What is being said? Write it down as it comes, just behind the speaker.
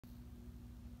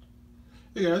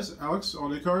Hey guys, Alex, All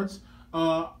Day Cards.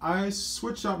 I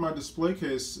switched out my display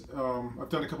case. I've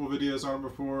done a couple videos on it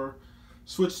before.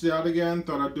 Switched it out again.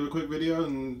 Thought I'd do a quick video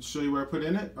and show you what I put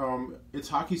in it. It's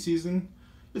hockey season.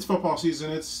 It's football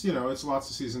season. It's lots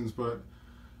of seasons, but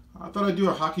I thought I'd do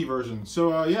a hockey version.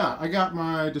 So yeah, I got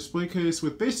my display case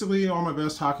with basically all my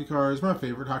best hockey cards, my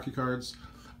favorite hockey cards.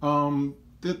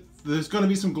 There's going to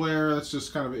be some glare. That's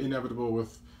just kind of inevitable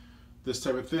with this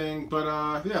type of thing. But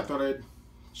yeah, I thought I'd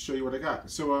show you what I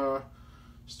got. So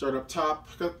start up top.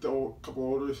 Got the couple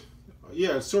older.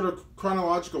 Yeah, it's sort of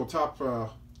chronological. Top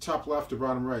left to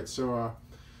bottom right. So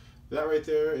that right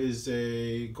there is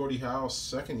a Gordie Howe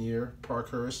second year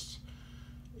Parkhurst.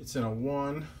 It's in a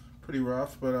 1, pretty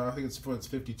rough, but I think it's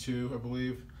 52, I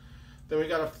believe. Then we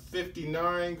got a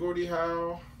 59 Gordie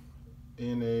Howe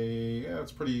in a, yeah,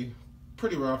 it's pretty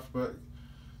rough, but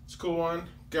it's a cool one.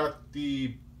 Got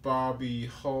the Bobby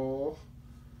Hull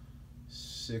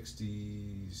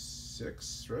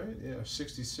 66, right? Yeah,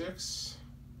 66.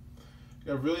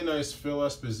 Got a really nice Phil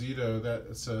Esposito.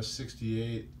 That's a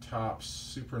 68 Topps,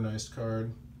 super nice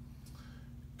card.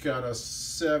 Got a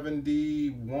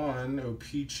 71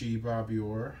 O-Pee-Chee Bobby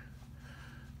Orr.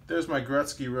 There's my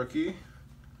Gretzky rookie.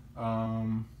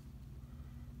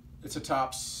 It's a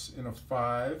Topps in a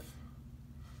 5.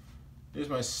 There's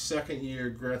my second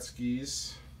year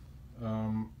Gretzky's.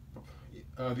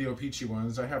 The O-Pee-Chee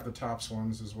ones. I have the Topps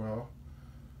ones as well.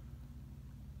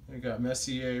 I got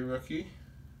Messier rookie.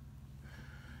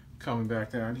 Coming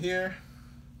back down here.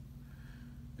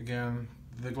 Again,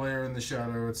 the glare and the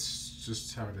shadow, it's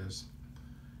just how it is.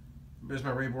 There's my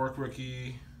Ray Bourque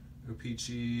rookie,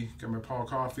 O-Pee-Chee, got my Paul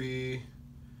Coffey.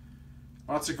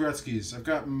 Lots of Gretzky's. I've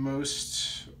got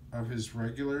most of his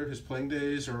playing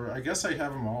days, or I guess I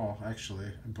have them all, actually.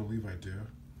 I believe I do.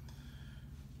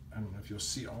 I don't know if you'll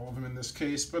see all of them in this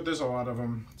case, but there's a lot of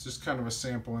them. It's just kind of a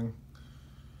sampling.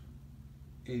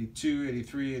 82,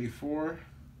 83, 84.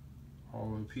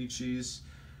 All O-Pee-Chees.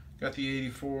 Got the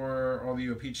 84, all the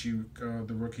O-Pee-Chee,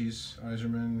 the rookies.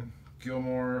 Yzerman,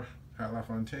 Gilmore, Pat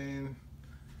LaFontaine.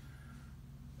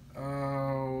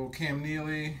 Cam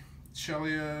Neely,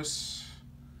 Chelios.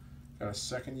 Got a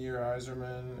second year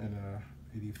Yzerman and a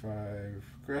 85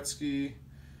 Gretzky.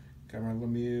 Got my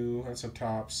Lemieux, that's a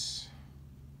Topps.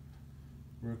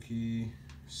 Rookie,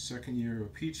 second year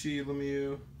O-Pee-Chee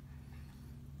Lemieux.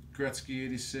 Gretzky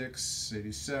 86,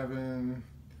 87.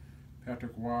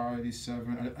 Patrick Waugh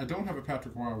 87. I don't have a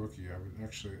Patrick Waugh rookie.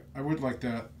 I would like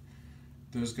that.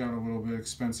 Those got a little bit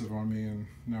expensive on me, and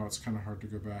now it's kind of hard to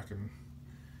go back and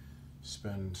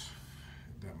spend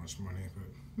that much money. But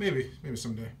maybe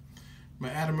someday.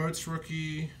 My Adam Oates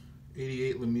rookie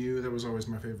 88 Lemieux. That was always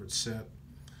my favorite set.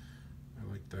 I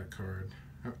like that card.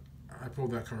 I pulled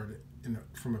that card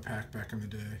from a pack back in the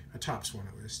day. A Topps one,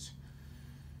 at least.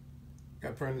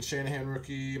 Got Brendan Shanahan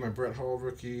rookie. My Brett Hull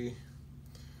rookie.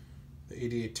 The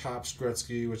 88 Topps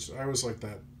Gretzky, which I always like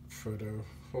that photo,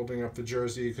 holding up the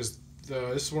jersey, because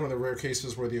this is one of the rare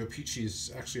cases where the O-Pee-Chee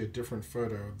is actually a different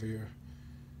photo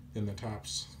in the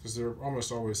Topps, because they're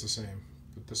almost always the same,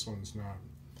 but this one's not.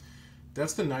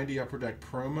 That's the 90 Upper Deck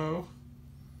promo.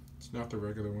 It's not the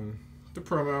regular one. The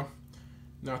promo,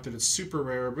 not that it's super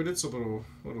rare, but it's a little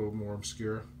more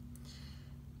obscure.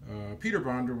 Peter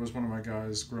Bondra was one of my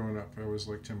guys growing up. I always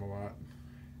liked him a lot.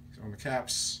 On the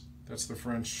caps, that's the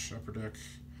French Upper Deck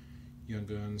Young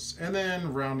Guns. And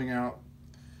then rounding out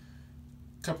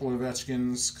a couple of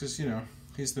Ovechkins, because,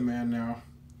 he's the man now.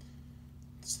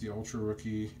 It's the Ultra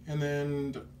rookie. And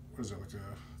then, what is that, like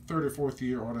a third or fourth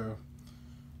year auto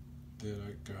that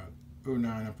I got.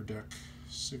 09 Upper Deck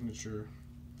signature.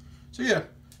 So yeah,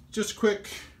 just a quick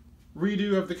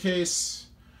redo of the case.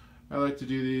 I like to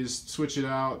do these, switch it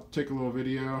out, take a little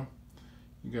video.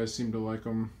 You guys seem to like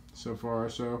them so far,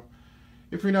 so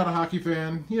if you're not a hockey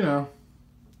fan,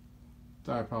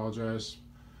 I apologize.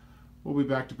 We'll be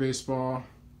back to baseball.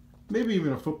 Maybe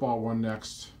even a football one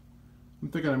next. I'm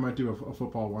thinking I might do a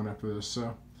football one after this.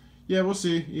 So, yeah, we'll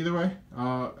see. Either way,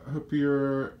 hope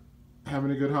you're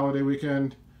having a good holiday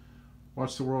weekend.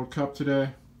 Watch the World Cup today.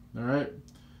 All right.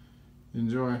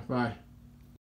 Enjoy. Bye.